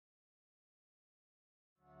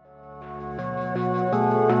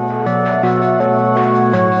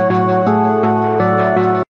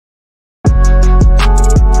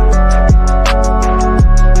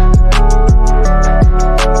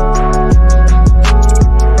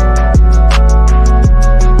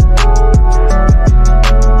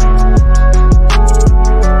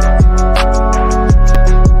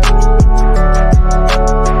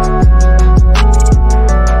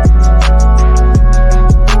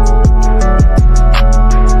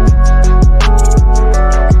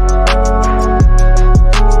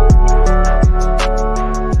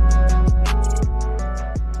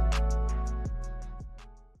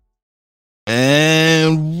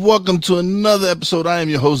Welcome to another episode. I am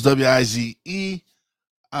your host, Wize.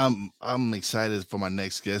 I'm excited for my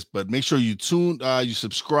next guest, but make sure you you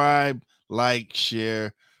subscribe, like,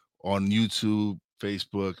 share on YouTube,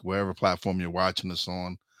 Facebook, wherever platform you're watching us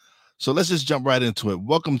on. So let's just jump right into it.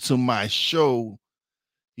 Welcome to my show.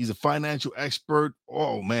 He's a financial expert.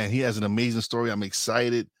 Oh man, he has an amazing story. I'm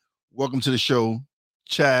excited. Welcome to the show,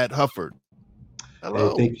 Chad Hufford. Hey,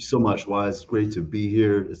 Hello. thank you so much, Wise. It's great to be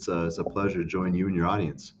here. It's a pleasure to join you and your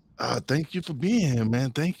audience. Thank you for being here,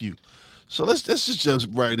 man. Thank you. So let's just jump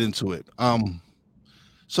right into it.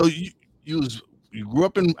 So you was you grew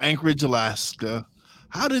up in Anchorage, Alaska.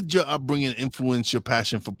 How did your upbringing influence your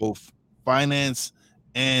passion for both finance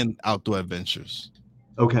and outdoor adventures?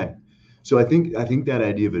 Okay, so I think that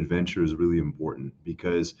idea of adventure is really important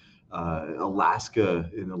because Alaska,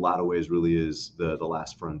 in a lot of ways, really is the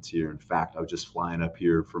last frontier. In fact, I was just flying up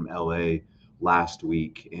here from LA last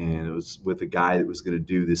week, and it was with a guy that was going to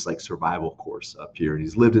do this like survival course up here, and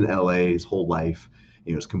he's lived in LA his whole life.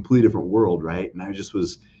 It's a completely different world, right? And I just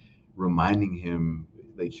was reminding him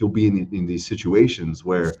like he'll be in these situations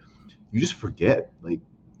where you just forget like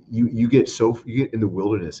you get in the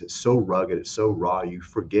wilderness, it's so rugged, it's so raw, you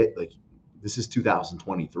forget like this is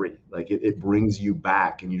 2023. Like it brings you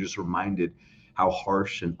back and you're just reminded how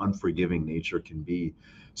harsh and unforgiving nature can be.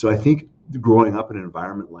 So I think growing up in an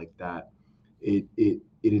environment like that, it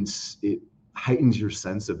heightens your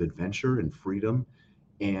sense of adventure and freedom,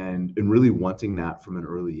 and really wanting that from an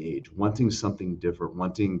early age, wanting something different,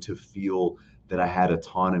 wanting to feel that I had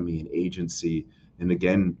autonomy and agency, and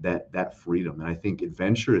again that freedom. And I think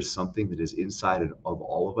adventure is something that is inside of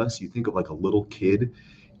all of us. You think of like a little kid,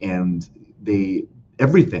 and they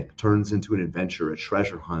everything turns into an adventure, a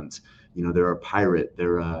treasure hunt. They're a pirate,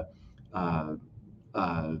 they're uh, uh,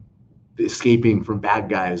 escaping from bad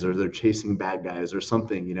guys, or they're chasing bad guys or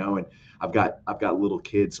something. And I've got little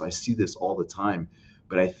kids, so I see this all the time.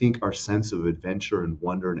 But I think our sense of adventure and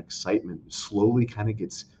wonder and excitement slowly kind of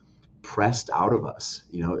gets pressed out of us.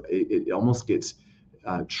 It almost gets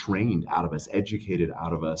trained out of us, educated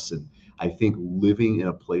out of us. And I think living in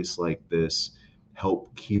a place like this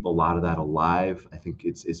help keep a lot of that alive. I think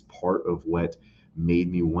it's part of what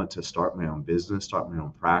made me want to start my own business, start my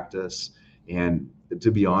own practice. And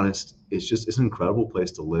to be honest, it's an incredible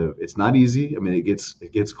place to live. It's not easy. I mean, it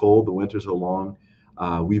gets cold. The winters are long.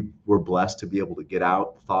 We're blessed to be able to get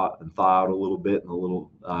out, thaw out a little bit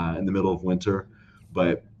in the middle of winter,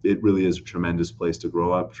 but it really is a tremendous place to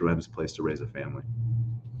grow up, tremendous place to raise a family.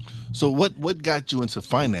 So what got you into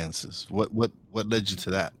finances? What led you to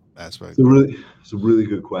that aspect? It's a really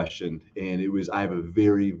good question, and I have a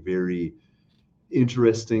very, very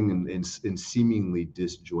interesting and seemingly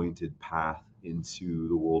disjointed path into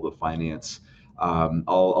the world of finance.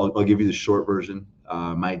 I'll give you the short version.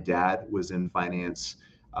 My dad was in finance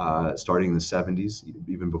starting in the 70s,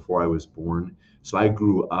 even before I was born. So I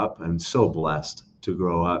grew up, I'm so blessed to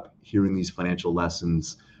grow up hearing these financial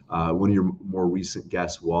lessons. One of your more recent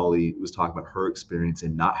guests, Wally, was talking about her experience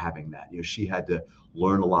in not having that. She had to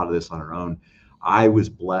learn a lot of this on her own. I was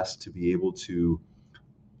blessed to be able to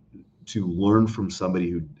learn from somebody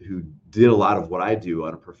who did a lot of what I do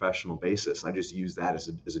on a professional basis. I just use that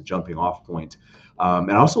as a jumping off point.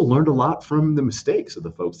 And I also learned a lot from the mistakes of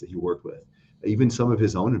the folks that he worked with, even some of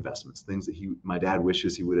his own investments, things that my dad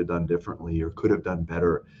wishes he would have done differently or could have done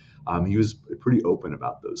better. He was pretty open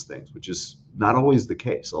about those things, which is not always the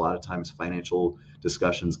case. A lot of times financial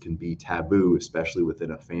discussions can be taboo, especially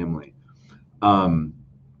within a family. Um,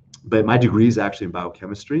 but my degree is actually in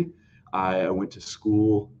biochemistry. I went to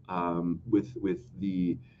school with.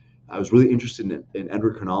 I was really interested in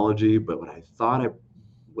endocrinology, but what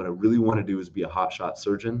I really want to do is be a hotshot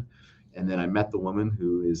surgeon. And then I met the woman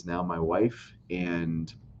who is now my wife,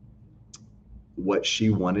 and what she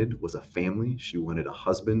wanted was a family. She wanted a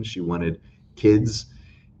husband. She wanted kids,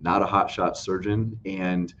 not a hotshot surgeon.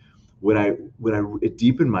 And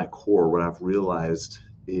deep in my core, what I've realized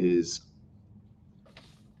is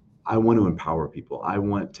I want to empower people. I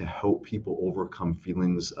want to help people overcome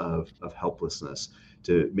feelings of helplessness,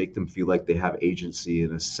 to make them feel like they have agency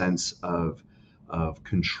and a sense of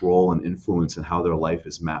control and influence in how their life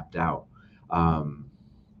is mapped out. Um,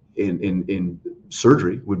 in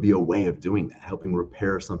surgery would be a way of doing that, helping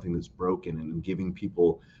repair something that's broken and giving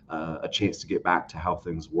people a chance to get back to how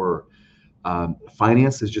things were.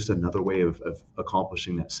 Finance is just another way of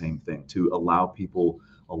accomplishing that same thing, to allow people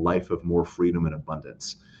a life of more freedom and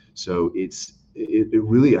abundance. So it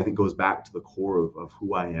really, I think, goes back to the core of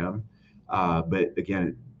who I am. But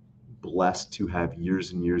again, blessed to have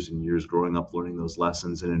years and years and years growing up learning those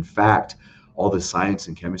lessons. And in fact, all the science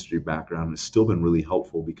and chemistry background has still been really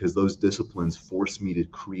helpful because those disciplines force me to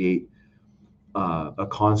create a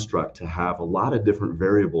construct to have a lot of different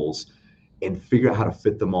variables and figure out how to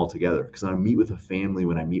fit them all together. Because when I meet with a family,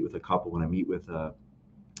 when I meet with a couple, when I meet with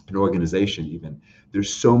an organization, even,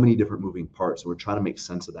 there's so many different moving parts. So we're trying to make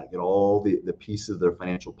sense of that, get all the pieces of their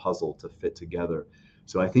financial puzzle to fit together.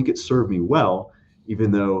 So I think it served me well,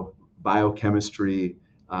 even though biochemistry,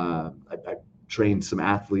 I trained some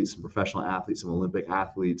athletes, some professional athletes, some Olympic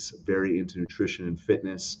athletes, very into nutrition and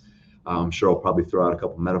fitness. I'm sure I'll probably throw out a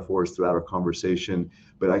couple metaphors throughout our conversation,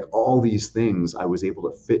 but like all these things, I was able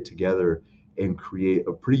to fit together and create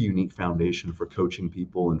a pretty unique foundation for coaching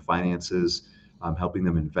people in finances, helping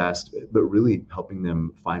them invest, but really helping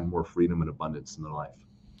them find more freedom and abundance in their life.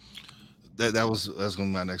 That's gonna be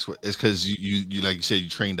my next one. It's because you like you said you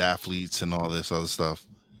trained athletes and all this other stuff.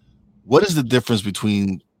 What is the difference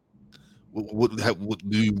between what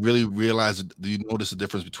do you really realize? Do you notice the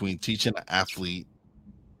difference between teaching an athlete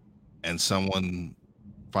and someone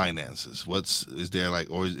finances? What's is there like,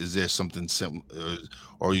 or is there something sim,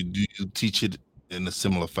 or do you teach it in a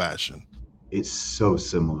similar fashion? It's so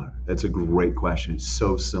similar. That's a great question. It's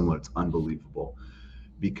so similar. It's unbelievable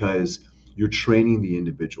because you're training the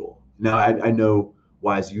individual. Now, I know,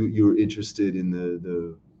 Wise, you're interested in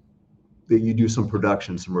that you do some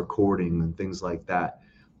production, some recording, and things like that.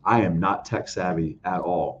 I am not tech savvy at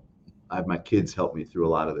all. I have my kids help me through a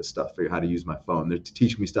lot of this stuff, figure out how to use my phone. They're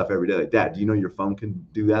teaching me stuff every day. Like, Dad, do you know your phone can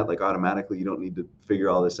do that like automatically? You don't need to figure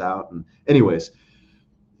all this out. And anyways,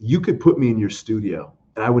 you could put me in your studio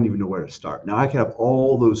and I wouldn't even know where to start. Now I could have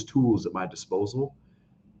all those tools at my disposal,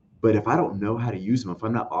 but if I don't know how to use them, if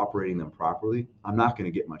I'm not operating them properly, I'm not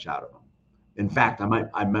going to get much out of them. In fact,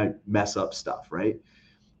 I might mess up stuff, right?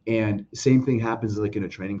 And same thing happens like in a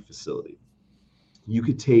training facility. You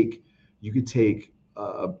could take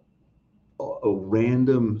a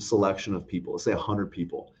random selection of people, let's say 100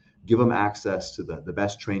 people, give them access to the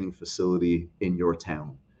best training facility in your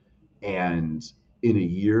town. And in a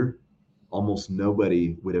year, almost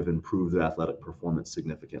nobody would have improved their athletic performance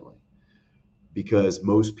significantly because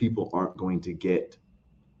most people aren't going to get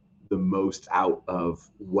the most out of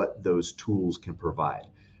what those tools can provide.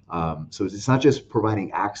 So it's not just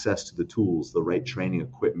providing access to the tools, the right training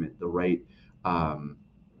equipment, the right um,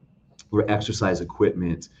 exercise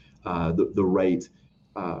equipment, the right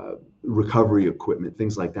recovery equipment,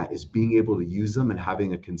 things like that, is being able to use them and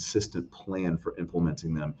having a consistent plan for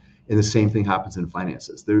implementing them. And the same thing happens in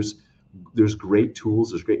finances. There's great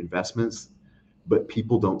tools, there's great investments, but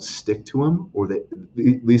people don't stick to them, or they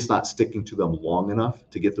at least not sticking to them long enough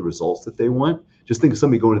to get the results that they want. Just think of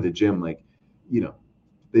somebody going to the gym, like, you know,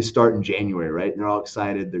 they start in January, right? And they're all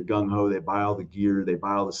excited, they're gung ho, they buy all the gear, they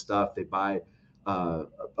buy all the stuff, they buy uh,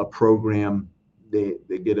 a program, they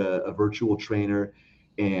get a virtual trainer,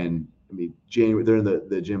 and I mean, January they're in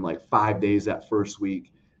the gym like 5 days that first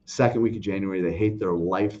week. Second week of January, they hate their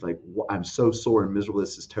life. Like, I'm so sore and miserable.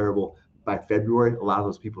 This is terrible. By February, a lot of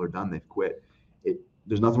those people are done. They've quit.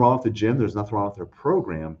 There's nothing wrong with the gym. There's nothing wrong with their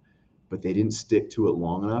program, but they didn't stick to it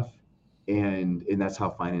long enough. And that's how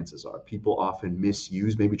finances are. People often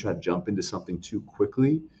misuse, maybe try to jump into something too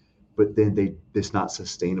quickly, but then it's not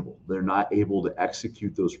sustainable. They're not able to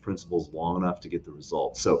execute those principles long enough to get the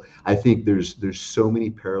results. So I think there's so many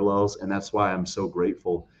parallels, and that's why I'm so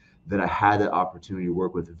grateful that I had that opportunity to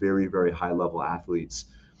work with very, very high level athletes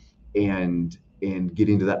and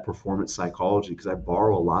getting to that performance psychology, because I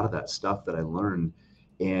borrow a lot of that stuff that I learned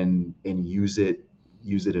and use it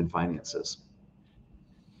in finances.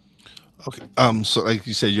 Okay. So like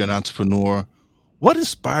you said, you're an entrepreneur. What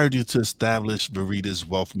inspired you to establish Veritas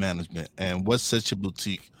Wealth Management, and what sets your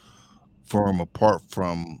boutique firm apart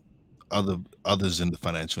from other others in the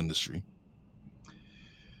financial industry?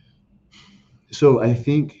 So I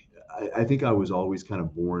think I was always kind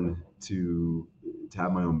of born to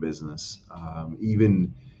have my own business.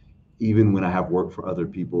 Even when I have worked for other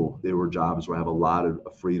people, there were jobs where I have a lot of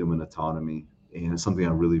freedom and autonomy, and it's something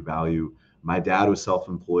I really value. My dad was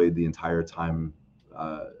self-employed the entire time,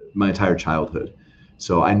 uh, my entire childhood,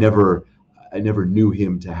 so I never knew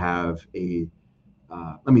him to have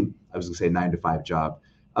I mean, I was gonna say a 9 to 5 job.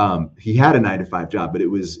 He had a 9 to 5 job, but it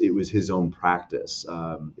was his own practice.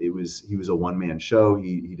 He was a one man show.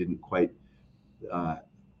 He didn't quite uh,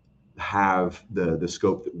 have the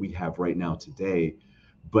scope that we have right now today,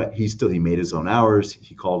 but he made his own hours.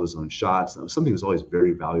 He called his own shots. That was something that was always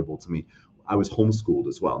very valuable to me. I was homeschooled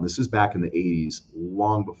as well, and this is back in the '80s,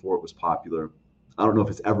 long before it was popular. I don't know if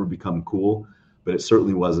it's ever become cool, but it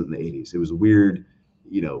certainly wasn't in the '80s. It was weird.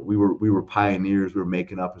 We were pioneers. We were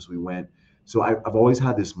making up as we went. So I've always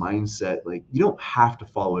had this mindset, like, you don't have to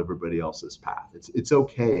follow everybody else's path. It's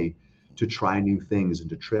okay to try new things and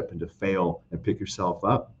to trip and to fail and pick yourself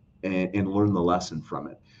up and learn the lesson from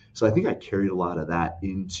it. So I think I carried a lot of that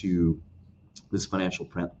into this financial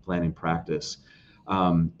planning practice.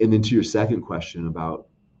 And then to your second question about,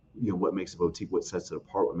 what makes a boutique, what sets it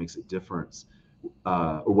apart, what makes it different,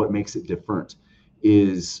 or what makes it different,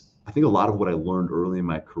 is I think a lot of what I learned early in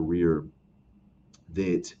my career,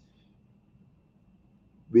 that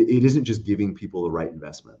it isn't just giving people the right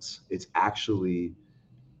investments. It's actually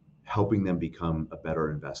helping them become a better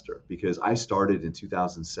investor. Because I started in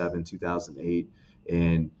 2007, 2008,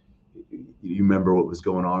 and you remember what was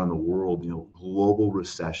going on in the world, global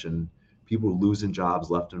recession, people losing jobs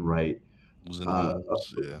left and right. Losing Uh,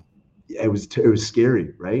 homes. Yeah. it was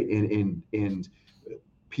scary, right? And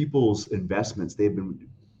people's investments, they've been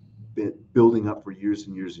building up for years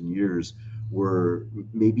and years and years, were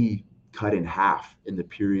maybe cut in half in the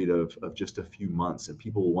period of just a few months. And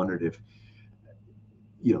people wondered if,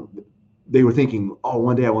 you know, they were thinking, oh,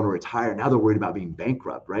 one day I want to retire. Now they're worried about being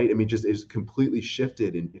bankrupt, right? I mean, just it's completely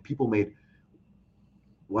shifted, and people made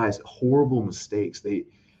horrible mistakes. They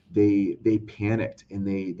panicked, and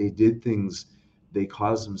they did things. They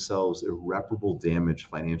caused themselves irreparable damage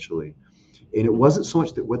financially. And it wasn't so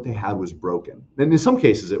much that what they had was broken. And in some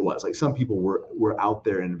cases it was. Like, some people were out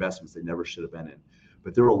there in investments they never should have been in.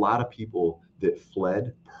 But there were a lot of people that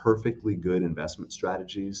fled perfectly good investment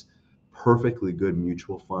strategies, perfectly good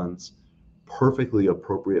mutual funds, perfectly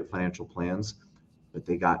appropriate financial plans, but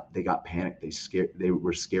they got panicked. They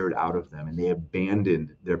were scared out of them, and they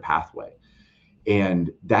abandoned their pathway. And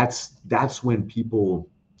that's when people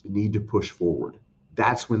need to push forward.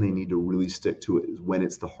 That's when they need to really stick to it, is when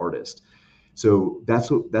it's the hardest. So that's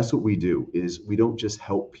what we do, is we don't just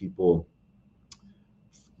help people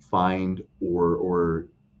find or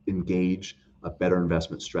engage a better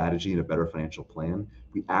investment strategy and a better financial plan.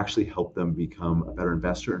 We actually help them become a better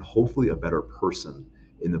investor and hopefully a better person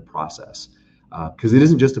in the process. Because it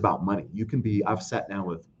isn't just about money. I've sat down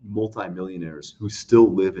with multimillionaires who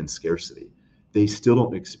still live in scarcity. They still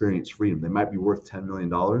don't experience freedom. They might be worth $10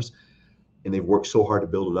 million, and they've worked so hard to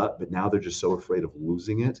build it up, but now they're just so afraid of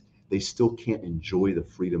losing it. They still can't enjoy the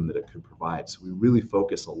freedom that it could provide. So we really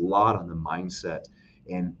focus a lot on the mindset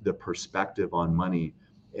and the perspective on money.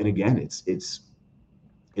 And again,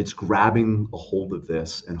 it's grabbing a hold of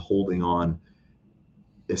this and holding on,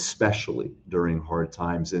 especially during hard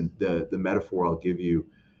times. And the metaphor I'll give you,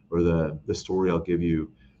 or the story I'll give you,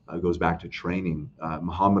 goes back to training.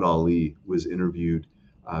 Muhammad Ali was interviewed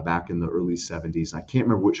back in the early 70s. I can't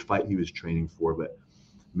remember which fight he was training for, but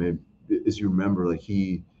maybe, as you remember, like,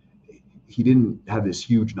 he didn't have this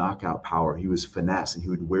huge knockout power. He was finesse, and he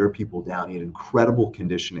would wear people down. He had incredible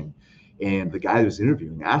conditioning. And the guy who was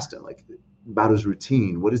interviewing asked him, like, about his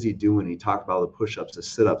routine. What is he doing? He talked about the push-ups, the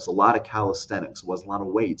sit-ups, a lot of calisthenics. It wasn't a lot of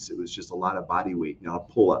weights. It was just a lot of body weight,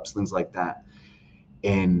 pull-ups, things like that.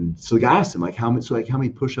 And so the guy asked him, like, how many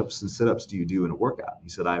push-ups and sit-ups do you do in a workout? He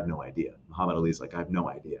said, I have no idea. Muhammad Ali's like, I have no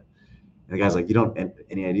idea. And the guy's like, you don't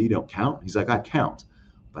any idea? You don't count? He's like, I count,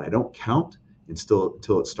 but I don't count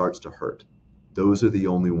until it starts to hurt. Those are the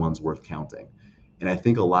only ones worth counting. And I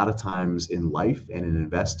think a lot of times in life and in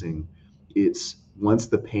investing, it's once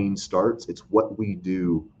the pain starts, it's what we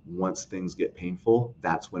do once things get painful.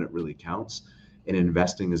 That's when it really counts. And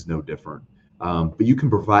investing is no different. But you can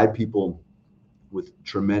provide people with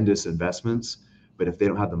tremendous investments, but if they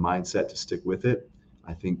don't have the mindset to stick with it,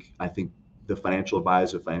 I think the financial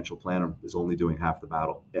advisor, financial planner is only doing half the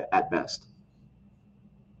battle at best.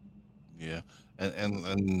 Yeah.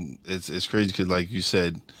 And it's crazy because, like you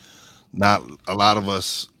said, not a lot of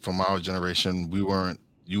us from our generation, we weren't.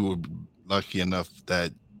 You were lucky enough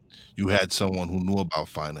that you had someone who knew about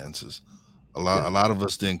finances. Yeah. A lot of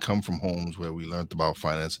us didn't come from homes where we learned about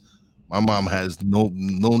finance. My mom has no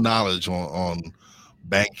knowledge on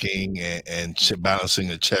banking and balancing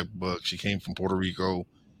a checkbook. She came from Puerto Rico.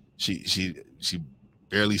 She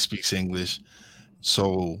barely speaks English.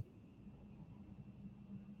 So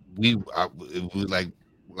it was like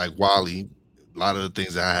Wally. A lot of the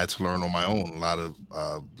things that I had to learn on my own. A lot of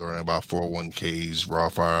learning about 401ks,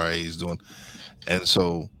 Roth IRAs, doing. And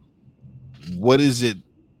so, what is it?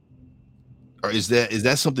 Or is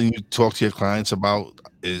that something you talk to your clients about?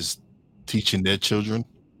 Is teaching their children?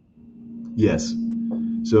 Yes.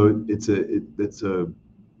 So it's a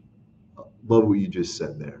love what you just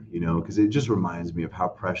said there, because it just reminds me of how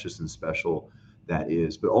precious and special that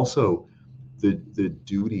is, but also the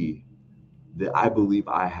duty that I believe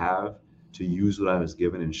I have to use what I was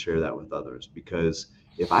given and share that with others. Because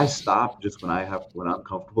If I stop just when I'm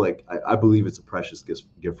comfortable, like I believe it's a precious gift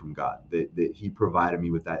from God that He provided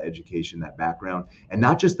me with that education, that background, and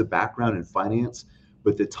not just the background in finance,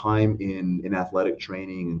 but the time in athletic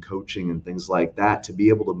training and coaching and things like that to be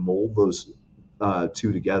able to mold those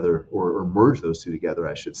two together, or merge those two together,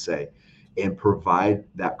 I should say, and provide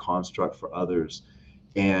that construct for others.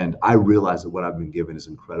 And I realize that what I've been given is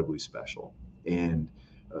incredibly special. And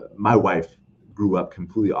my wife grew up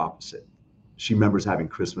completely opposite. She remembers having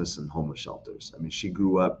Christmas in homeless shelters. I mean, she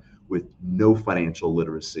grew up with no financial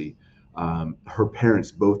literacy. Her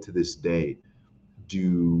parents, both to this day,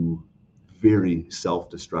 do very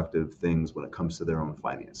self-destructive things when it comes to their own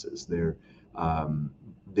finances. Um,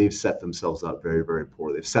 they've set themselves up very, very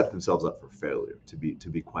poor. They've set themselves up for failure. To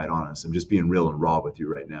be quite honest, I'm just being real and raw with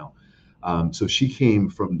you right now. So she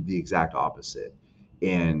came from the exact opposite,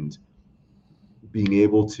 and being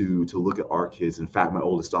able to look at our kids. In fact, my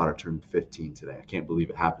oldest daughter turned 15 today. I can't believe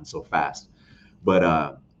it happened so fast.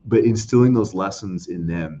 But instilling those lessons in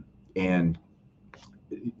them, and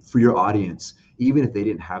for your audience, even if they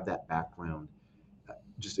didn't have that background,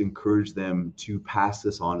 just encourage them to pass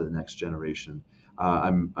this on to the next generation.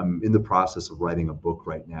 I'm in the process of writing a book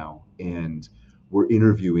right now, and we're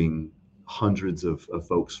interviewing hundreds of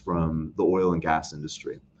folks from the oil and gas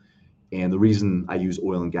industry. And the reason I use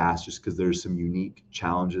oil and gas, just because there's some unique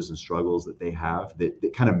challenges and struggles that they have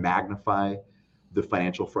that kind of magnify the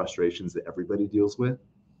financial frustrations that everybody deals with.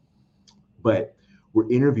 But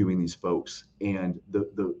we're interviewing these folks, and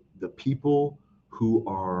the people who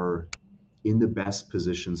are in the best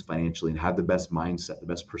positions financially and have the best mindset, the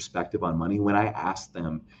best perspective on money, when I ask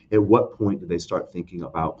them at what point do they start thinking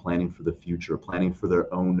about planning for the future, planning for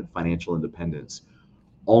their own financial independence,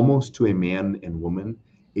 almost to a man and woman,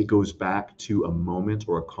 it goes back to a moment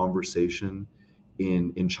or a conversation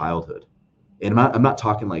in childhood. And I'm not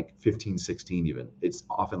talking like 15, 16 even. It's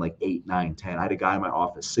often like 8, 9, 10. I had a guy in my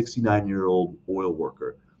office, 69-year-old oil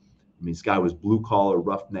worker. I mean, this guy was blue collar,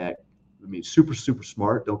 roughneck. I mean, super, super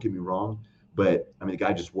smart. Don't get me wrong. But I mean, the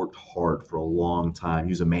guy just worked hard for a long time.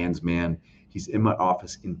 He was a man's man. He's in my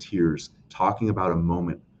office in tears, talking about a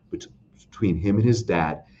moment between him and his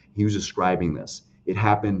dad. He was describing this. It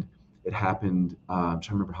happened. It happened. I'm trying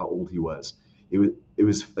to remember how old he was. It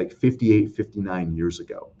was like 58, 59 years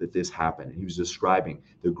ago that this happened. And he was describing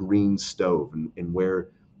the green stove, and where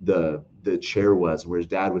the chair was, where his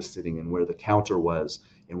dad was sitting, and where the counter was,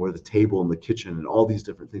 and where the table in the kitchen, and all these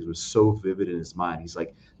different things was so vivid in his mind. He's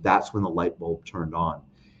like, that's when the light bulb turned on.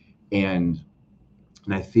 And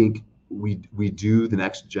and I think we do the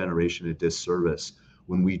next generation a disservice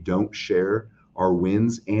when we don't share our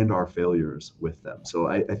wins and our failures with them. So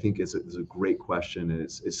I think it's a great question, and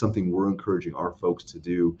it's something we're encouraging our folks to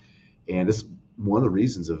do. And it's one of the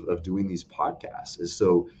reasons of doing these podcasts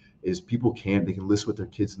is people they can listen with their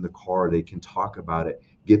kids in the car, they can talk about it,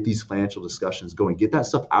 get these financial discussions going, get that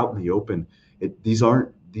stuff out in the open. These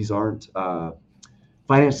aren't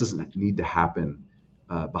finance doesn't need to happen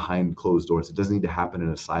behind closed doors. It doesn't need to happen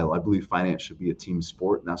in a silo. I believe finance should be a team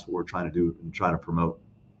sport, and that's what we're trying to do and trying to promote.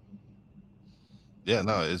 Yeah,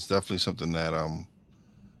 no, it's definitely something that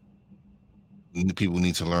people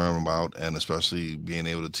need to learn about, and especially being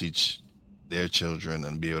able to teach their children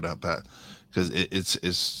and be able to have that, because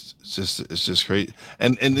it's just great.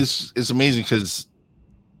 And it's amazing because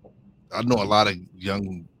I know a lot of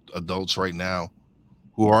young adults right now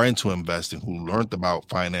who are into investing, who learned about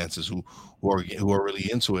finances, who are really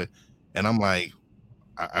into it, and I'm like,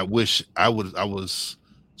 I wish I was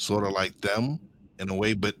sort of like them in a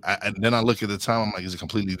way, but and then I look at the time, I'm like, it's a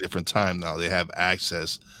completely different time now. They have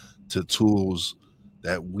access to tools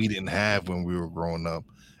that we didn't have when we were growing up,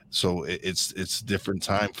 so it's different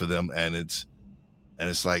time for them, and it's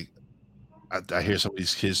like I hear some of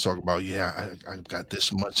these kids talk about, yeah, I got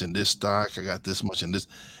this much in this stock, I got this much in this,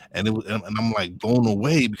 and I'm like blown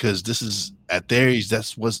away because this is at their age.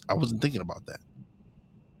 That's what I wasn't thinking about that.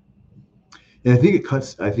 And I think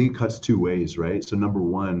it cuts two ways, right? So number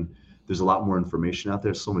one, there's a lot more information out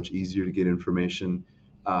there. It's so much easier to get information.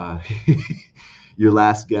 Uh, your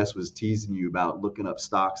last guest was teasing you about looking up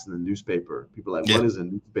stocks in the newspaper. People are like, Yeah, what is a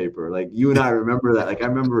newspaper? Like you and I remember that. Like I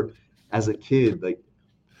remember as a kid, like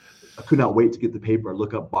I could not wait to get the paper and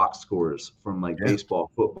look up box scores from like yeah.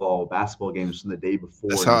 baseball, football, basketball games from the day before.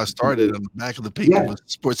 That's And how you I could do started. it. On the back of the paper Yeah, was the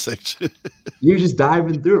sports section. you're just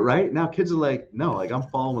diving through it, right? Now kids are like, no, like I'm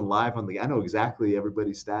following live I know exactly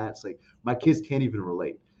everybody's stats. Like my kids can't even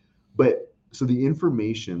relate. But so the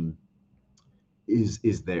information is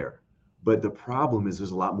there. But the problem is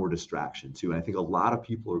there's a lot more distraction too. And I think a lot of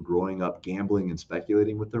people are growing up gambling and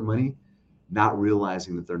speculating with their money not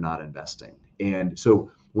realizing that they're not investing. And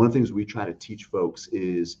so one of the things we try to teach folks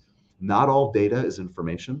is not all data is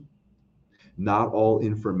information, not all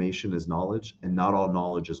information is knowledge, and not all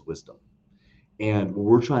knowledge is wisdom. And what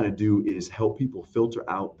we're trying to do is help people filter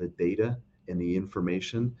out the data and the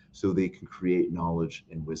information so they can create knowledge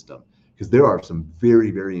and wisdom. Because there are some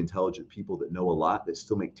very, very intelligent people that know a lot that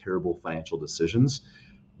still make terrible financial decisions,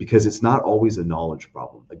 because it's not always a knowledge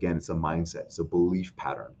problem. Again, it's a mindset, it's a belief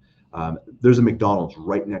pattern. There's a McDonald's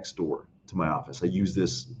right next door to my office. I use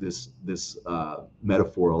this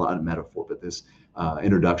metaphor a lot, not metaphor, but this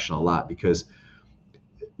introduction a lot, because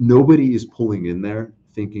nobody is pulling in there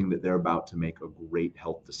thinking that they're about to make a great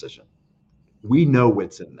health decision. We know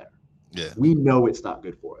what's in there. Yeah. We know it's not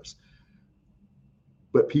good for us.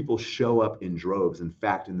 But people show up in droves. In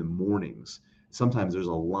fact, in the mornings, sometimes there's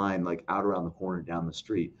a line like out around the corner down the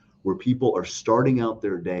street where people are starting out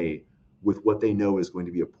their day with what they know is going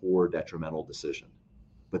to be a poor, detrimental decision,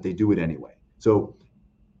 but they do it anyway. So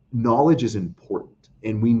knowledge is important,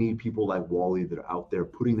 and we need people like Wally that are out there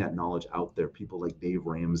putting that knowledge out there, people like Dave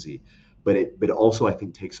Ramsey. But it also, I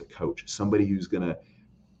think, takes a coach, somebody who's going to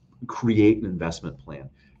create an investment plan,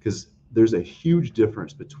 because there's a huge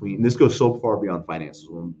difference between, and this goes so far beyond finances,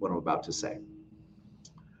 what I'm about to say,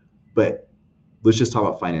 but let's just talk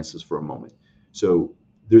about finances for a moment. So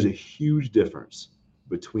there's a huge difference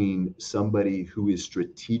between somebody who is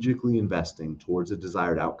strategically investing towards a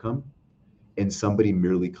desired outcome and somebody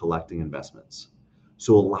merely collecting investments.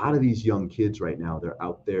 So a lot of these young kids right now, they're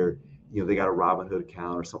out there, they got a Robinhood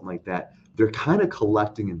account or something like that. They're kind of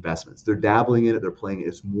collecting investments. They're dabbling in it. They're playing it.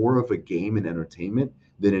 It's more of a game and entertainment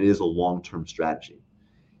than it is a long-term strategy.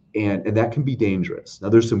 And that can be dangerous. Now,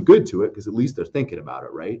 there's some good to it because at least they're thinking about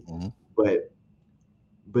it, right? Mm-hmm.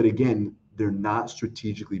 But again, they're not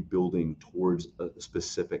strategically building towards a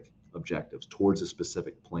specific objectives, towards a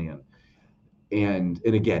specific plan. And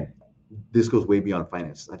again, this goes way beyond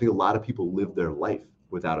finances. I think a lot of people live their life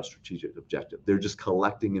without a strategic objective. They're just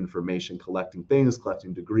collecting information, collecting things,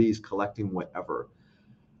 collecting degrees, collecting whatever.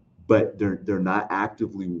 But they're not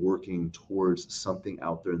actively working towards something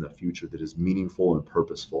out there in the future that is meaningful and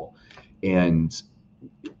purposeful. And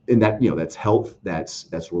that, that's health,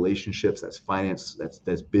 that's relationships, that's finance,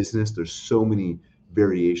 that's business. There's so many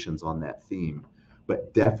variations on that theme.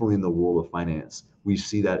 But definitely in the world of finance, we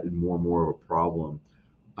see that in more and more of a problem.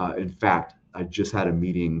 In fact, I just had a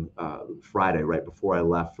meeting Friday right before I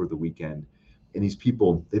left for the weekend. And these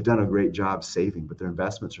people, they've done a great job saving, but their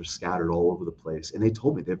investments are scattered all over the place. And they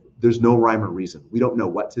told me that there's no rhyme or reason. We don't know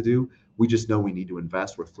what to do. We just know we need to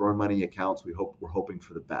invest. We're throwing money in accounts. We're hoping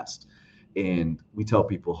for the best. And we tell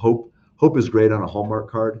people hope is great on a Hallmark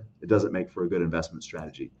card. It doesn't make for a good investment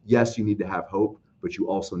strategy. Yes, you need to have hope, but you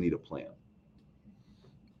also need a plan.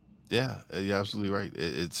 Yeah, you're absolutely right.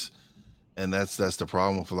 And that's the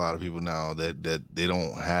problem with a lot of people now, that they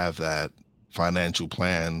don't have that financial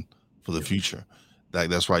plan for the future.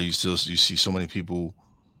 That's why you see so many people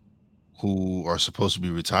who are supposed to be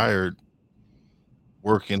retired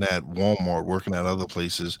working at Walmart, working at other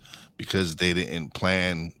places, because they didn't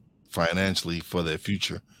plan financially for their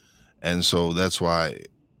future. And so that's why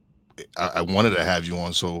I wanted to have you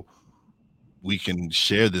on, so we can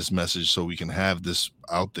share this message, so we can have this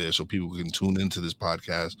out there, so people can tune into this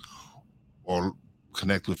podcast or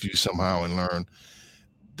connect with you somehow and learn.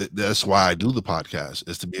 That's why I do the podcast,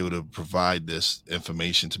 is to be able to provide this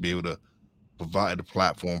information, to be able to provide a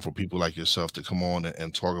platform for people like yourself to come on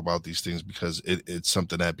and talk about these things, because it's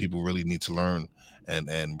something that people really need to learn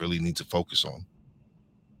and really need to focus on.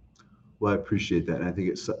 Well, I appreciate that. And I think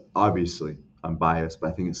it's, obviously I'm biased,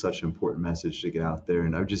 but I think it's such an important message to get out there.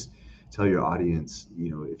 And I would just tell your audience,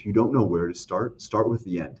 if you don't know where to start with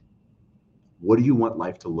the end. What do you want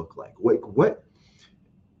life to look like? What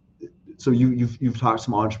so you've talked to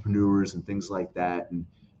some entrepreneurs and things like that,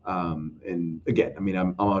 and again, I mean, I'm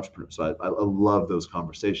an entrepreneur, so I love those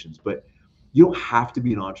conversations. But you don't have to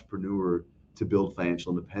be an entrepreneur to build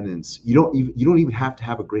financial independence. You don't even have to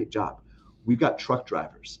have a great job. We've got truck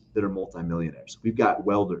drivers that are multimillionaires. We've got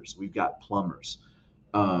welders. We've got plumbers.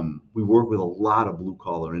 We work with a lot of blue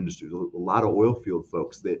collar industries, a lot of oil field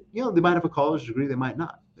folks that, they might have a college degree, they might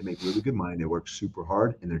not. They make really good money. They work super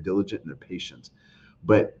hard and they're diligent and they're patient.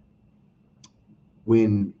 But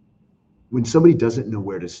when somebody doesn't know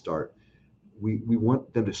where to start, we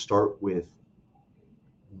want them to start with,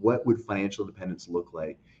 what would financial independence look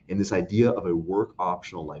like in this idea of a work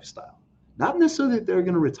optional lifestyle? Not necessarily that they're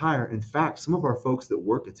going to retire. In fact, some of our folks that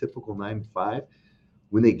work a typical 9 to 5,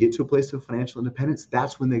 when they get to a place of financial independence,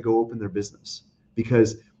 that's when they go open their business,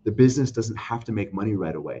 because the business doesn't have to make money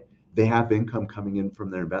right away. They have income coming in from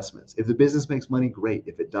their investments. If the business makes money, great.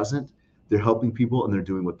 If it doesn't, they're helping people, and they're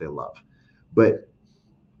doing what they love. But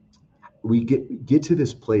we get to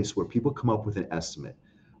this place where people come up with an estimate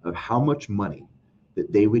of how much money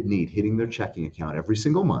that they would need hitting their checking account every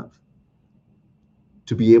single month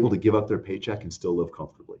to be able to give up their paycheck and still live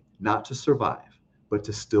comfortably, not to survive, but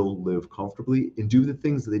to still live comfortably and do the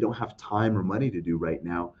things that they don't have time or money to do right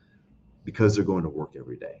now because they're going to work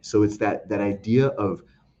every day. So it's that idea of,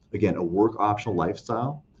 again, a work optional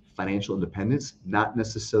lifestyle, financial independence, not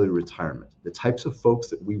necessarily retirement. The types of folks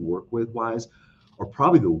that we work with, Wise, are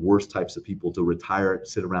probably the worst types of people to retire,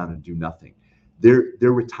 sit around and do nothing. They're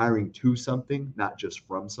retiring to something, not just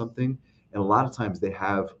from something. And a lot of times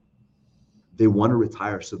they want to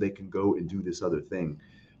retire so they can go and do this other thing.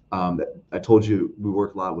 I told you we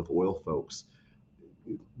work a lot with oil folks.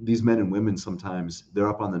 These men and women, sometimes they're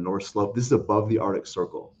up on the North Slope. This is above the Arctic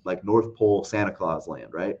Circle, like North Pole, Santa Claus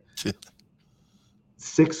land, right?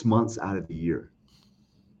 6 months out of the year.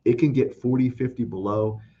 It can get 40, 50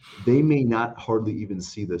 below. They may not hardly even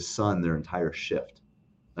see the sun their entire shift.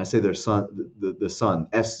 I say their sun, the sun,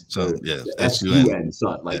 So yeah, the SUN. SUN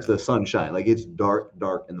sun, like Yeah. the sunshine, like it's dark,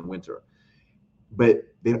 dark in the winter. But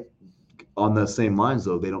they, on the same lines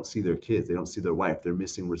though, they don't see their kids, they don't see their wife. They're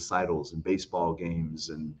missing recitals and baseball games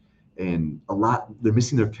and a lot. They're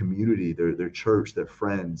missing their community, their church, their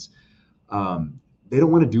friends. They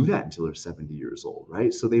don't want to do that until they're 70 years old,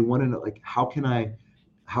 right? So they want to know, like, how can I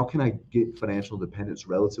get financial independence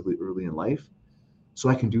relatively early in life so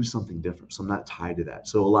I can do something different, so I'm not tied to that.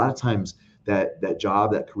 So a lot of times that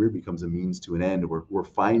job, that career becomes a means to an end. We're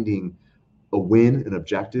finding a win, an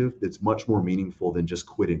objective that's much more meaningful than just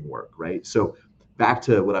quitting work, right? So back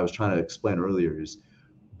to what I was trying to explain earlier is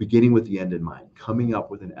beginning with the end in mind, coming up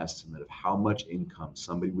with an estimate of how much income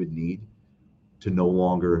somebody would need to no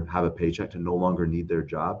longer have a paycheck, to no longer need their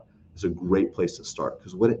job, is a great place to start.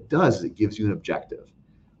 Because what it does is it gives you an objective.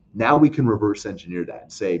 Now we can reverse engineer that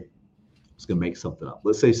and say, it's going to make something up.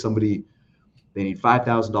 Let's say somebody, they need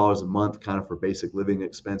 $5,000 a month kind of for basic living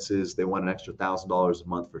expenses. They want an extra $1,000 a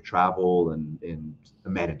month for travel and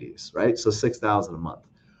amenities, right? So 6,000 a month.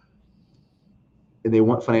 And they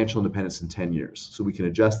want financial independence in 10 years. So we can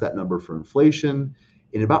adjust that number for inflation.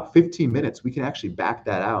 In about 15 minutes, we can actually back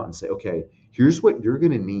that out and say, okay, here's what you're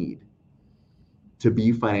going to need to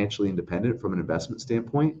be financially independent from an investment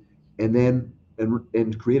standpoint, and then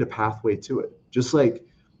and create a pathway to it. Just like,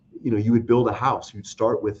 you would build a house, you'd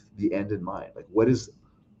start with the end in mind. Like, what does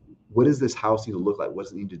this house need to look like? What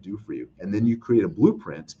does it need to do for you? And then you create a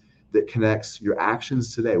blueprint that connects your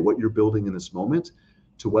actions today, what you're building in this moment,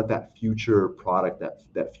 to what that future product,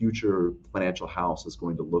 that future financial house is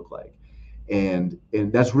going to look like. And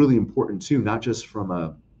that's really important too, not just from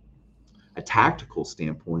a tactical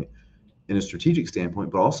standpoint, in a strategic standpoint,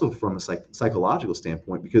 but also from a psychological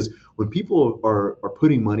standpoint, because when people are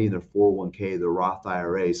putting money in their 401k, their Roth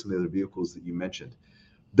IRA, some of the other vehicles that you mentioned,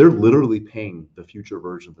 they're literally paying the future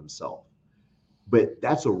version of themselves. But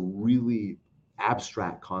that's a really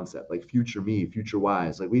abstract concept, like future me, future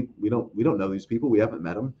Wise. Like we don't know these people, we haven't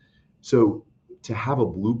met them. So to have a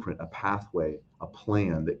blueprint, a pathway, a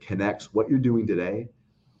plan that connects what you're doing today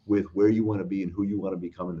with where you want to be and who you want to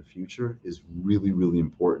become in the future is really, really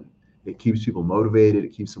important. It keeps people motivated.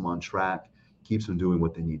 It keeps them on track. Keeps them doing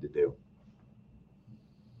what they need to do.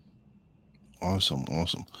 Awesome,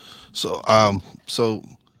 awesome. So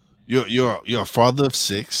you're a father of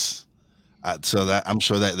six. So that I'm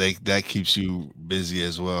sure that keeps you busy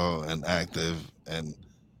as well and active and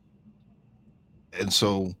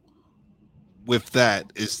so with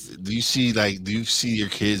that is do you see your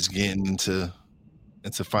kids getting into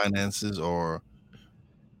finances or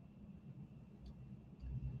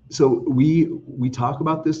So we talk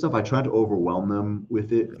about this stuff. I try to overwhelm them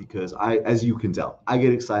with it because as you can tell, I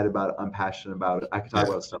get excited about it. I'm passionate about it. I can talk yeah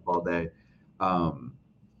about stuff all day. Um,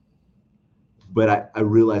 but I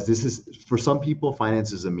realize this is, for some people,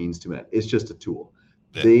 finance is a means to an end. It's just a tool.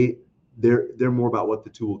 yeah They they're more about what the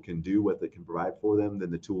tool can do, what it can provide for them,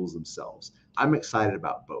 than the tools themselves. I'm excited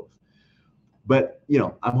about both. But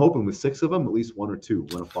I'm hoping with six of them, at least one or two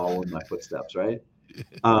want to follow in my footsteps, right?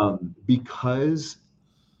 Because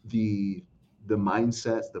the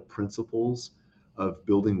mindsets, the principles of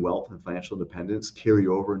building wealth and financial independence carry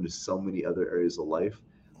over into so many other areas of life.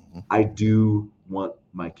 mhm, I do want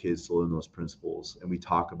my kids to learn those principles, and we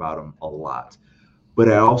talk about them a lot. But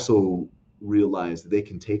I also realize that they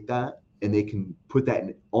can take that and they can put that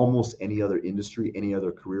in almost any other industry, any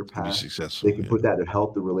other career to be path. successful, They can yeah. put that in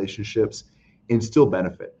health, their relationships, and still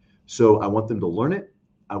benefit. So I want them to learn it.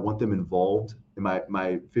 I want them involved. And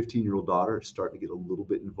my 15-year-old daughter is starting to get a little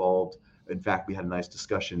bit involved In fact, we had a nice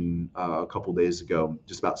discussion a couple days ago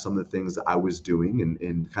just about some of the things that I was doing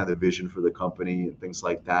and kind of the vision for the company and things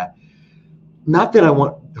like that. Not that I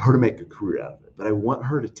want her to make a career out of it, but I want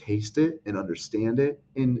her to taste it and understand it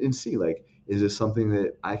and see, like, is this something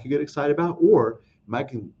that I could get excited about? Or am I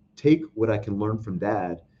can take what I can learn from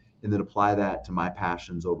dad and then apply that to my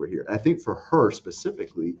passions over here? And I think for her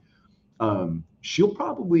specifically, she'll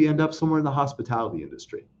probably end up somewhere in the hospitality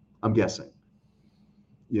industry. I'm guessing,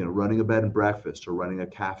 running a bed and breakfast or running a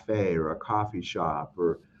cafe or a coffee shop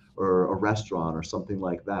or a restaurant or something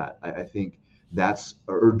like that. I think that's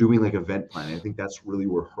or doing like event planning. I think that's really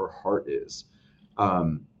where her heart is.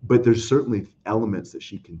 But there's certainly elements that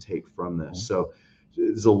she can take from this. So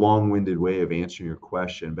it's a long-winded way of answering your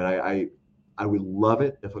question, but I would love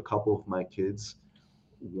it if a couple of my kids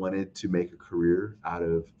wanted to make a career out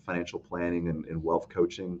of financial planning and wealth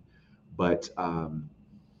coaching, but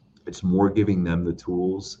it's more giving them the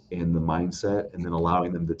tools and the mindset, and then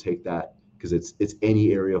allowing them to take that because it's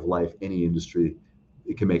any area of life, any industry,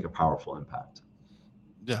 it can make a powerful impact.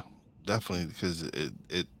 Yeah, definitely, because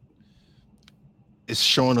it's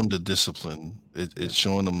showing them the discipline. Yeah. It's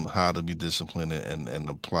showing them how to be disciplined and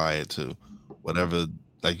apply it to whatever,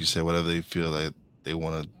 like you said, whatever they feel that they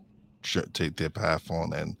want to take their path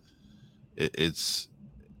on. And it's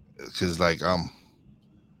because like I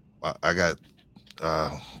got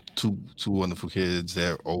uh two wonderful kids.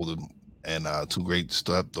 They're older, and two great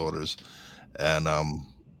stepdaughters, and I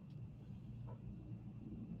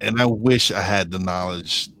wish I had the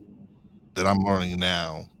knowledge that I'm learning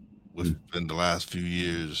now Mm. within the last few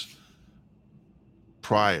years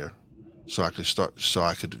prior, so I could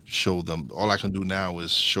show them. All I can do now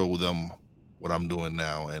is show them what I'm doing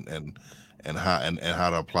now, and how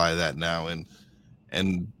to apply that now, and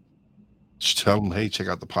just tell them, hey, check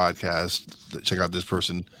out the podcast, check out this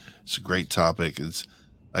person. It's a great topic. It's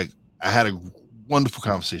like I had a wonderful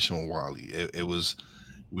conversation with Wally. It was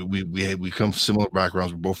we come from similar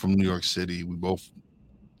backgrounds. We're both from New York City. We both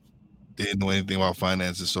didn't know anything about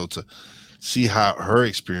finances, so to see how her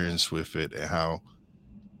experience with it and how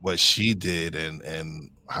what she did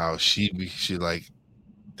and how she like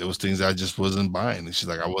there was things I just wasn't buying. And she's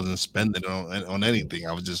like, I wasn't spending on anything.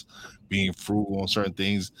 I was just being frugal on certain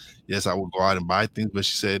things. Yes, I would go out and buy things, but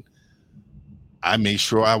she said I made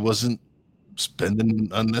sure I wasn't spending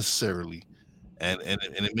unnecessarily. And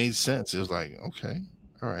it made sense. It was like, okay,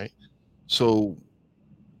 all right. So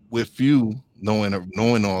with you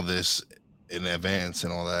knowing all this in advance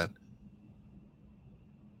and all that,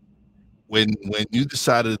 when you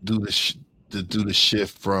decided to do the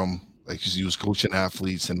shift from, like, 'cause you was coaching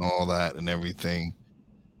athletes and all that and everything,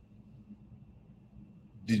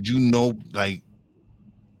 did you know, like,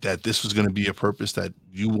 that this was going to be a purpose, that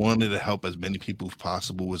you wanted to help as many people as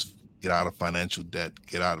possible was get out of financial debt,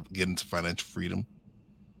 get into financial freedom?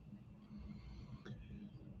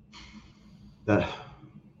 That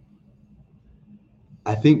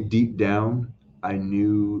I think deep down, I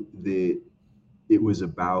knew that it was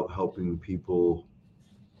about helping people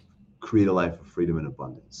create a life of freedom and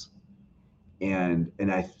abundance. And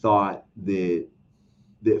I thought that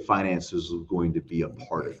finances was going to be a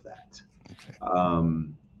part of that. Okay.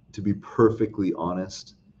 To be perfectly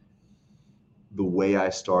honest, the way I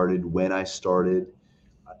started, when I started,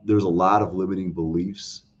 there's a lot of limiting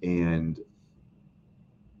beliefs, and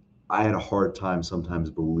I had a hard time sometimes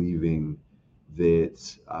believing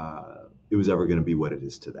that it was ever going to be what it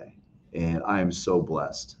is today. And I am so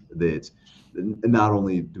blessed that not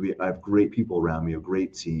only do I have great people around me, a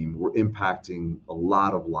great team, we're impacting a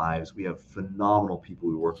lot of lives. We have phenomenal people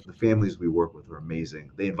we work with. The families we work with are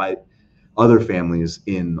amazing. They invite other families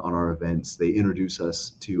in on our events. They introduce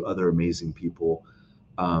us to other amazing people.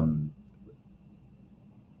 Um,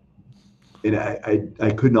 and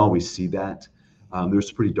I couldn't always see that. There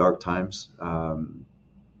was pretty dark times.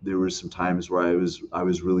 There were some times where I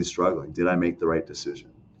was really struggling. Did I make the right decision?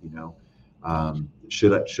 You know,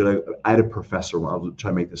 should I had a professor. Well, I'll try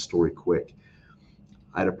to make this story quick.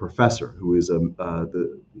 I had a professor who is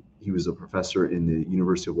he was a professor in the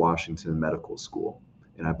University of Washington Medical School,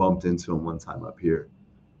 and I bumped into him one time up here.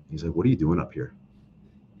 He's like, "What are you doing up here?"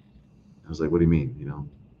 I was like, "What do you mean?"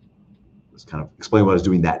 Just kind of explain what I was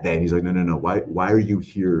doing that day. And he's like, "No, no, no. Why are you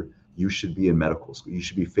here? You should be in medical school. You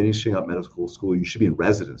should be finishing up medical school. You should be in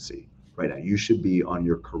residency right now. You should be on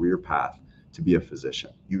your career path to be a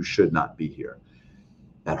physician. You should not be here."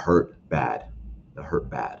 That hurt bad. That hurt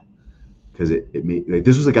bad because it made, like,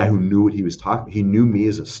 this was a guy who knew what he was talking. He knew me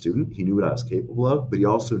as a student. He knew what I was capable of, but he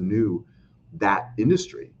also knew that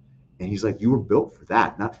industry. And he's like, "You were built for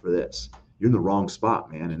that, not for this. You're in the wrong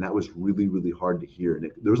spot, man." And that was really, really hard to hear.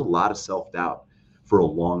 And there was a lot of self doubt. for a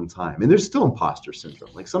long time. And there's still imposter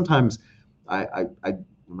syndrome. Like sometimes I'm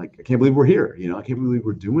like, I can't believe we're here. I can't believe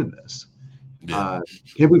we're doing this. Yeah.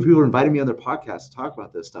 Can't believe people are inviting me on their podcast to talk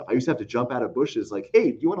about this stuff. I used to have to jump out of bushes like,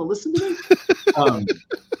 hey, do you want to listen to me? Um,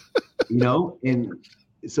 and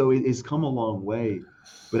so it's come a long way.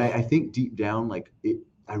 But I think deep down, like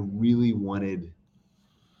I really wanted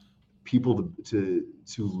people to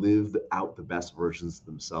live out the best versions of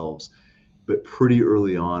themselves. But pretty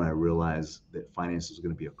early on, I realized that finance was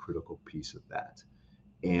going to be a critical piece of that.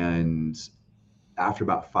 And after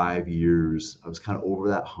about 5 years, I was kind of over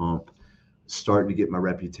that hump, starting to get my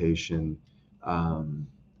reputation. Um,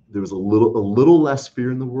 there was a little less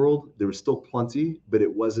fear in the world. There was still plenty, but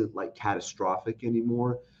it wasn't like catastrophic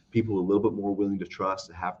anymore. People were a little bit more willing to trust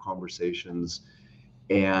and have conversations.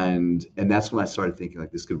 And that's when I started thinking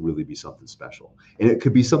like this could really be something special. And it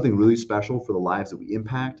could be something really special for the lives that we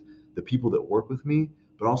impact, the people that work with me,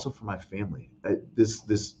 but also for my family. This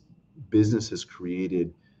business has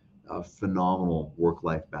created a phenomenal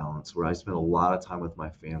work-life balance where I spend a lot of time with my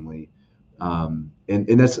family. And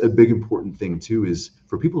that's a big important thing too, is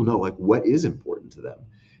for people to know like what is important to them,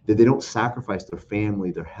 that they don't sacrifice their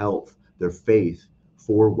family, their health, their faith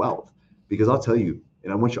for wealth. Because I'll tell you,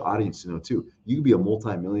 and I want your audience to know too, you can be a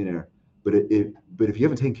multimillionaire, but if you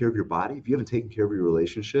haven't taken care of your body, if you haven't taken care of your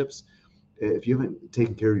relationships, if you haven't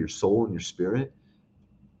taken care of your soul and your spirit,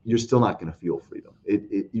 you're still not going to feel freedom.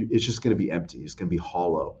 It's just going to be empty. It's going to be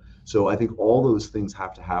hollow. So I think all those things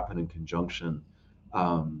have to happen in conjunction.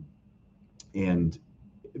 Um, and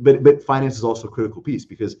but finance is also a critical piece,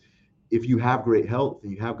 because if you have great health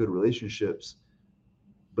and you have good relationships,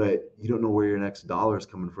 but you don't know where your next dollar is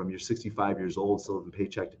coming from, you're 65 years old, still living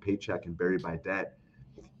paycheck to paycheck and buried by debt,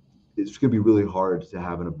 it's going to be really hard to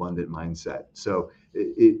have an abundant mindset. So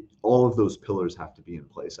all of those pillars have to be in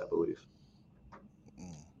place, I believe.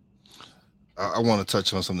 Mm. I want to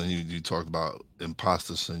touch on something you talked about,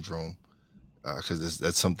 imposter syndrome, because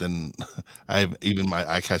that's something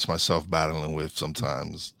I catch myself battling with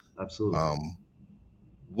sometimes. Absolutely. Um,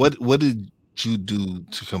 what did you do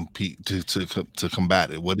to compete to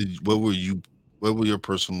combat it? What were your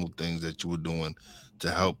personal things that you were doing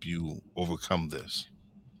to help you overcome this?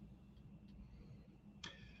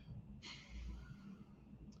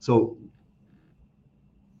 So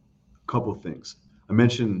a couple of things. I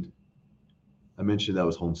mentioned I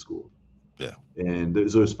was homeschooled, Yeah. and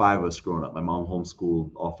there's five of us growing up. My mom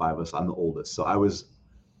homeschooled all five of us. I'm the oldest, so I was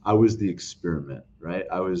the experiment, right?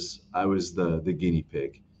 I was the guinea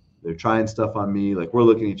pig. They're trying stuff on me. Like we're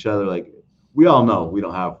looking at each other like we all know we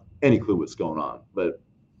don't have any clue what's going on, but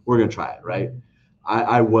we're gonna try it, right?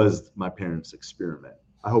 I was my parents' experiment.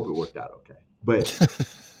 I hope it worked out okay. But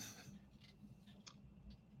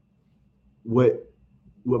what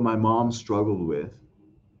what my mom struggled with,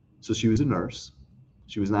 so she was a nurse.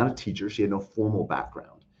 She was not a teacher. She had no formal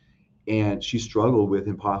background, and she struggled with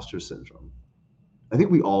imposter syndrome. I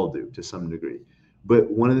think we all do to some degree.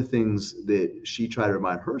 But one of the things that she tried to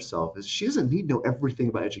remind herself is she doesn't need to know everything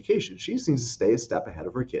about education. She just needs to stay a step ahead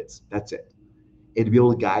of her kids. That's it. And to be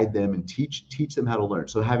able to guide them and teach them how to learn.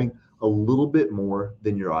 So having a little bit more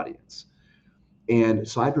than your audience. And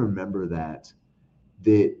so I had to remember that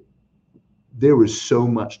there was so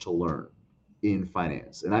much to learn in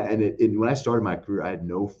finance. And when I started my career, I had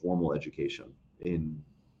no formal education in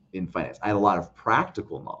in finance. I had a lot of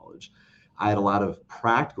practical knowledge. I had a lot of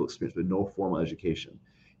practical experience, but no formal education.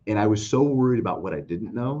 And I was so worried about what I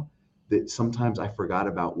didn't know that sometimes I forgot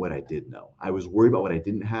about what I did know. I was worried about what I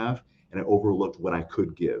didn't have, and I overlooked what I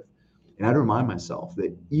could give. And I'd remind myself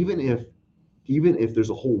that even if there's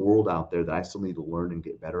a whole world out there that I still need to learn and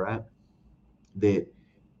get better at, that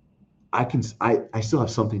I still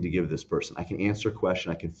have something to give this person. I can answer a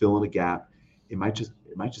question, I can fill in a gap. It might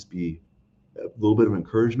just be a little bit of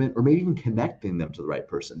encouragement, or maybe even connecting them to the right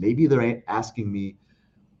person. Maybe they're asking me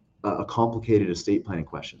a complicated estate planning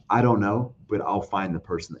question. I don't know, but I'll find the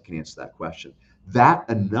person that can answer that question. That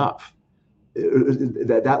enough,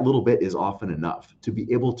 that little bit is often enough to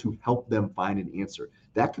be able to help them find an answer.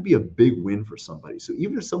 That could be a big win for somebody. So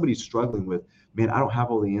even if somebody's struggling with, man, I don't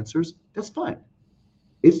have all the answers, that's fine.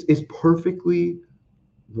 It's perfectly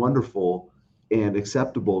wonderful and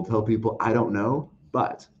acceptable to tell people, I don't know,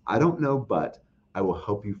 but I will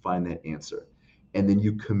help you find that answer. And then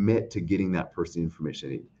you commit to getting that person the information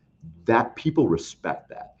they need. That people respect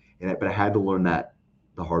that. But I had to learn that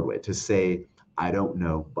the hard way, to say, I don't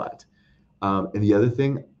know, but. And the other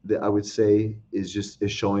thing that I would say is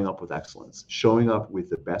showing up with excellence, showing up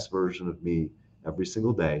with the best version of me every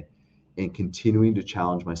single day, and continuing to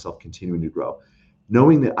challenge myself, continuing to grow,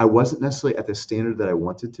 knowing that I wasn't necessarily at the standard that I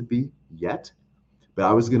wanted to be yet, But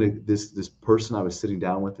I was gonna this person I was sitting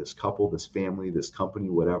down with, this couple, this family, this company,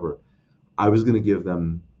 whatever. I was gonna give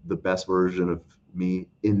them the best version of me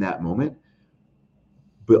in that moment,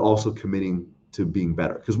 but also committing to being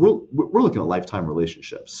better because we're looking at lifetime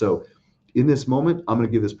relationships. So in this moment, I'm going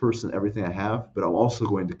to give this person everything I have, but I'm also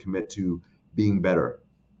going to commit to being better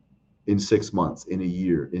in 6 months, in a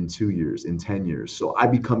year, in 2 years, in 10 years. So I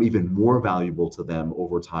become even more valuable to them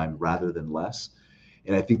over time rather than less.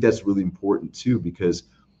 And I think that's really important too, because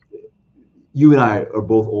you and I are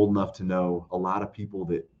both old enough to know a lot of people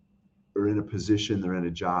that are in a position, they're in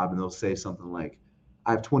a job, and they'll say something like,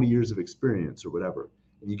 I have 20 years of experience or whatever.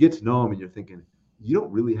 And you get to know them and you're thinking, you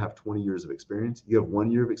don't really have 20 years of experience. You have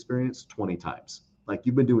 1 year of experience 20 times. Like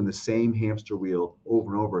you've been doing the same hamster wheel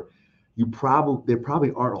over and over. They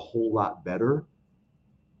probably aren't a whole lot better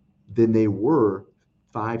than they were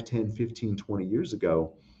 5, 10, 15, 20 years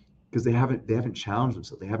ago because they haven't challenged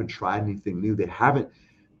themselves. They haven't tried anything new. They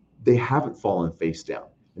haven't fallen face down.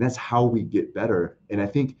 And that's how we get better. And I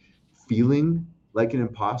think feeling like an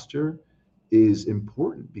imposter is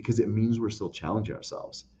important because it means we're still challenging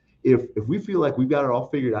ourselves. If we feel like we've got it all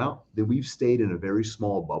figured out, then we've stayed in a very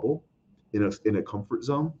small bubble, in a comfort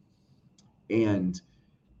zone, and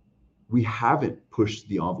we haven't pushed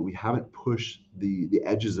the envelope. We haven't pushed the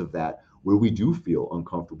edges of that where we do feel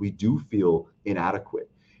uncomfortable. We do feel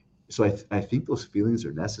inadequate. So I think those feelings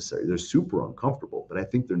are necessary. They're super uncomfortable, but I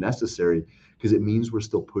think they're necessary because it means we're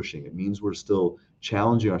still pushing. It means we're still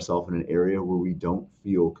challenging ourselves in an area where we don't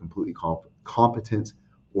feel completely competent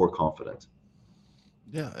or confident.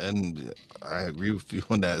 Yeah, and I agree with you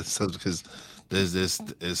on that. So because there's this,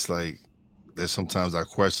 it's like there's sometimes I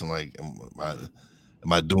question like,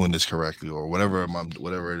 am I doing this correctly or whatever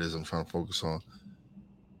it is I'm trying to focus on.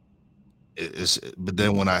 But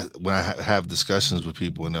then when I have discussions with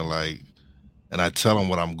people and they're like, and I tell them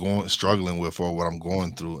what I'm going struggling with or what I'm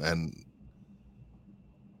going through, and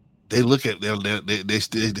they look at they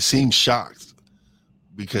seem shocked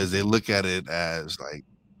because they look at it as like,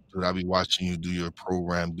 dude, I'll be watching you do your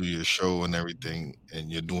program, do your show and everything,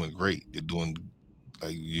 and you're doing great. You're doing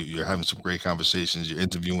like you're having some great conversations. You're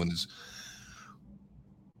interviewing this,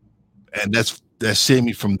 and that's seeing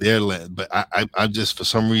me from their lens. But I just for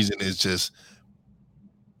some reason it's just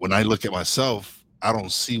when I look at myself, I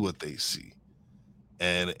don't see what they see.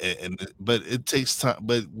 But it takes time.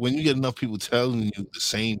 But when you get enough people telling you the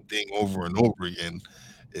same thing over and over again,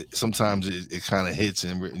 sometimes it kind of hits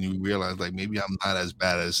and you realize like maybe I'm not as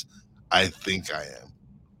bad as I think I am.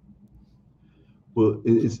 Well,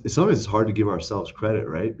 it's sometimes it's hard to give ourselves credit,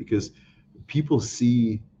 right? Because people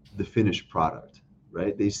see the finished product,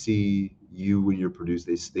 right? They see you when you're produced.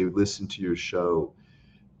 They listen to your show.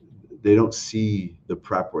 They don't see the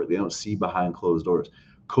prep work. They don't see behind closed doors.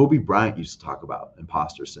 Kobe Bryant used to talk about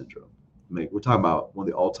imposter syndrome. I mean, we're talking about one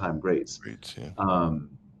of the all-time greats, Great, yeah. um,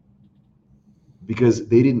 because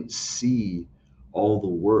they didn't see all the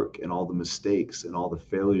work and all the mistakes and all the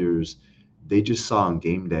failures. They just saw on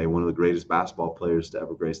game day one of the greatest basketball players to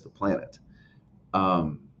ever grace the planet.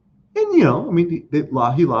 Um, and I mean,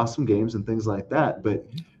 he lost some games and things like that, but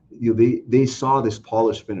they saw this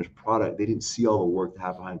polished finished product. They didn't see all the work that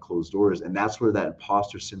happened behind closed doors, and that's where that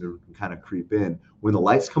imposter syndrome can kind of creep in. When the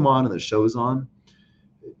lights come on and the show's on,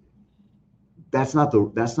 that's not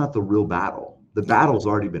the real battle. The Yeah. battle's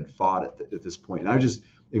already been fought at this point. And I just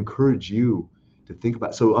encourage you to think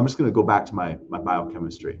about. So I'm just going to go back to my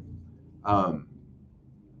biochemistry. Um,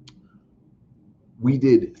 we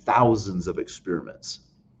did thousands of experiments,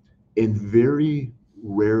 and very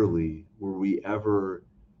rarely were we ever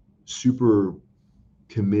super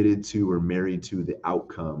committed to or married to the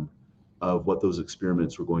outcome of what those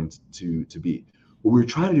experiments were going to be. What we're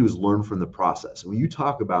trying to do is learn from the process. And when you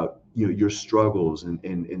talk about your struggles and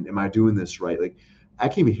am I doing this right? Like I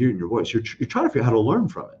can't even hear it in your voice. You're trying to figure out how to learn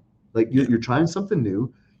from it. Like Yeah. you're trying something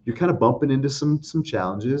new. You're kind of bumping into some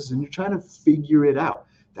challenges and you're trying to figure it out.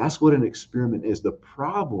 That's what an experiment is. The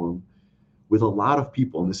problem with a lot of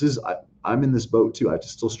people, and I'm in this boat too. I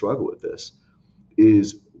just still struggle with this.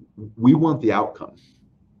 Is we want the outcome,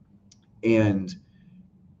 and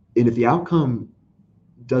if the outcome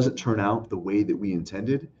doesn't turn out the way that we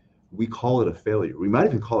intended, we call it a failure. We might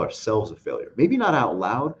even call ourselves a failure. Maybe not out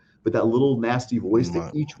loud, but that little nasty voice that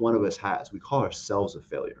My, each one of us has, we call ourselves a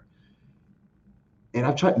failure. And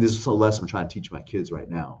this is a lesson I'm trying to teach my kids right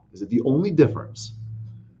now, is that the only difference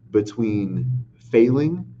between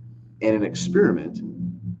failing and an experiment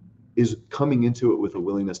is coming into it with a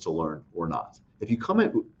willingness to learn or not. If you come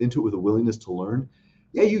into it with a willingness to learn,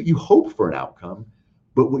 yeah, you hope for an outcome,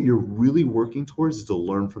 but what you're really working towards is to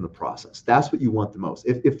learn from the process. That's what you want the most.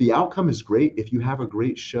 If the outcome is great, if you have a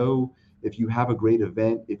great show, if you have a great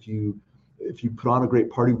event, if you put on a great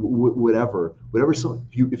party, whatever. So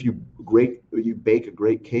if you bake a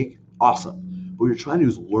great cake, awesome. But what you're trying to do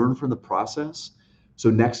is learn from the process. So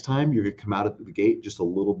next time you're gonna come out of the gate just a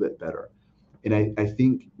little bit better. And I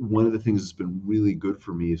think one of the things that's been really good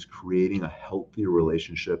for me is creating a healthier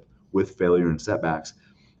relationship with failure and setbacks.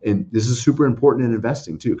 And this is super important in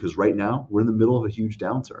investing too, because right now we're in the middle of a huge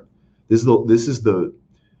downturn. This is the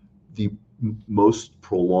most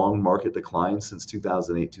prolonged market decline since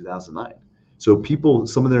 2008, 2009. So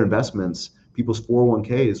some of their investments, people's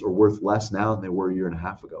 401ks are worth less now than they were a year and a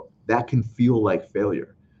half ago. That can feel like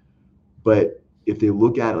failure. But if they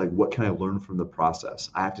look at it like, what can I learn from the process?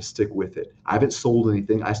 I have to stick with it. I haven't sold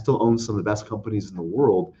anything. I still own some of the best companies in the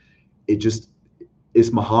world. It's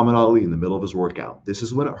Muhammad Ali in the middle of his workout. This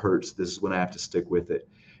is when it hurts. This is when I have to stick with it.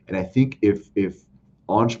 And I think if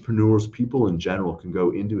entrepreneurs, people in general, can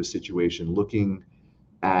go into a situation looking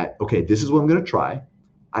at, okay, this is what I'm going to try.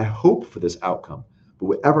 I hope for this outcome. But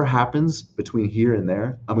whatever happens between here and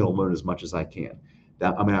there, I'm going to learn as much as I can.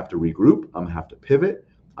 That I'm going to have to regroup. I'm going to have to pivot.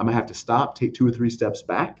 I'm going to have to stop, take 2 or 3 steps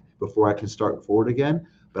back before I can start forward again.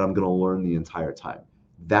 But I'm going to learn the entire time.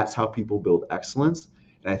 That's how people build excellence.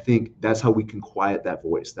 And I think that's how we can quiet that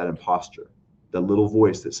voice, that imposter, that little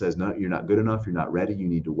voice that says, no, you're not good enough. You're not ready. You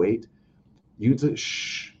need to wait. You say,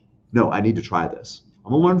 shh, no, I need to try this.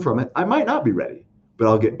 I'm going to learn from it. I might not be ready, but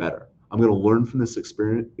I'll get better. I'm going to learn from this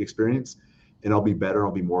experience, and I'll be better.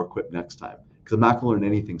 I'll be more equipped next time, because I'm not going to learn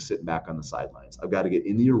anything sitting back on the sidelines. I've got to get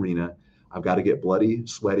in the arena. I've got to get bloody,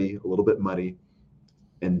 sweaty, a little bit muddy,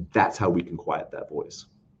 and that's how we can quiet that voice.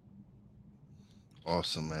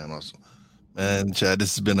 Awesome, man. Awesome. Man, Chad,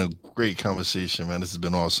 this has been a great conversation, man. This has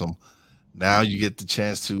been awesome. Now you get the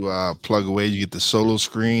chance to plug away. You get the solo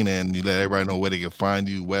screen, and you let everybody know where they can find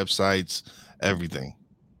you, websites, everything.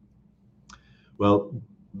 Well,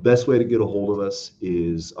 best way to get a hold of us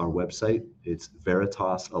is our website. It's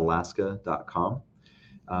veritasalaska.com.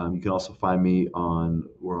 You can also find me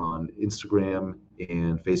we're on Instagram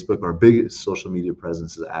and Facebook. Our biggest social media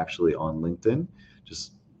presence is actually on LinkedIn.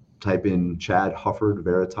 Just type in Chad Hufford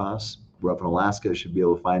Veritas. We're up in Alaska. You should be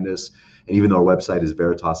able to find us. And even though our website is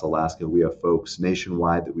Veritas Alaska, we have folks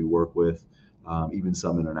nationwide that we work with, even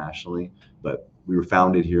some internationally. But we were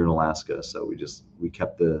founded here in Alaska, so we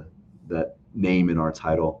kept that name in our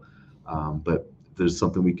title. But if there's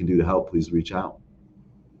something we can do to help, please reach out.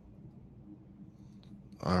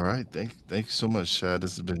 All right. Thank you so much, Chad.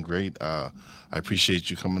 This has been great. I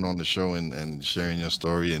appreciate you coming on the show and sharing your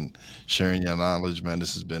story and sharing your knowledge, man.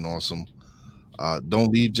 This has been awesome.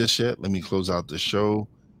 Don't leave just yet. Let me close out the show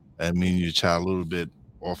and me and you chat a little bit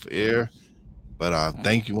off air. But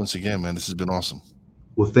thank you once again, man. This has been awesome.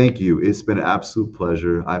 Well, thank you. It's been an absolute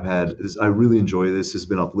pleasure. I really enjoy this. It's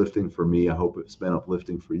been uplifting for me. I hope it's been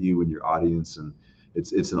uplifting for you and your audience. And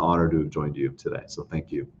it's an honor to have joined you today. So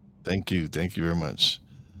thank you. Thank you. Thank you very much.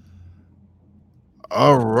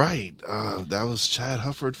 All right. That was Chad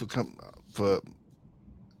Hufford for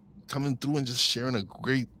coming through and just sharing a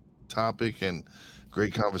great topic and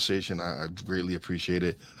great conversation. I greatly appreciate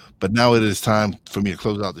it. But now it is time for me to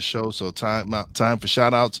close out the show. So time for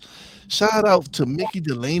shout outs. Shout out to Mickey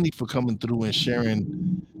Delaney for coming through and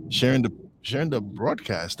sharing the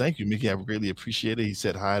broadcast. Thank you, Mickey. I greatly appreciate it. He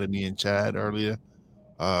said hi to me and Chad earlier.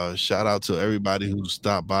 Shout out to everybody who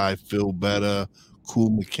stopped by. Phil Better,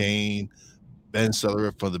 Cool McCain, Ben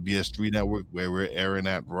Celler from the BS3 network, where we're airing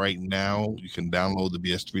at right now. You can download the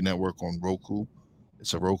BS3 network on Roku.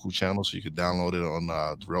 It's a Roku channel, so you can download it on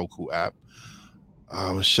the Roku app.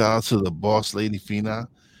 Shout out to the boss lady Fina.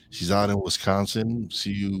 She's out in Wisconsin.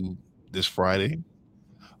 See you this Friday.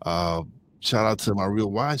 Uh, Shout out to my real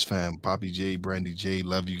Wize fam, Poppy J, Brandy J.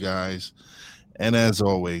 Love you guys. And as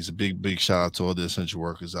always, a big shout out to all the essential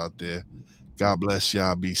workers out there. God bless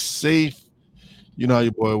y'all. Be safe. You know how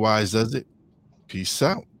your boy Wize does it. Peace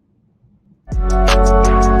out.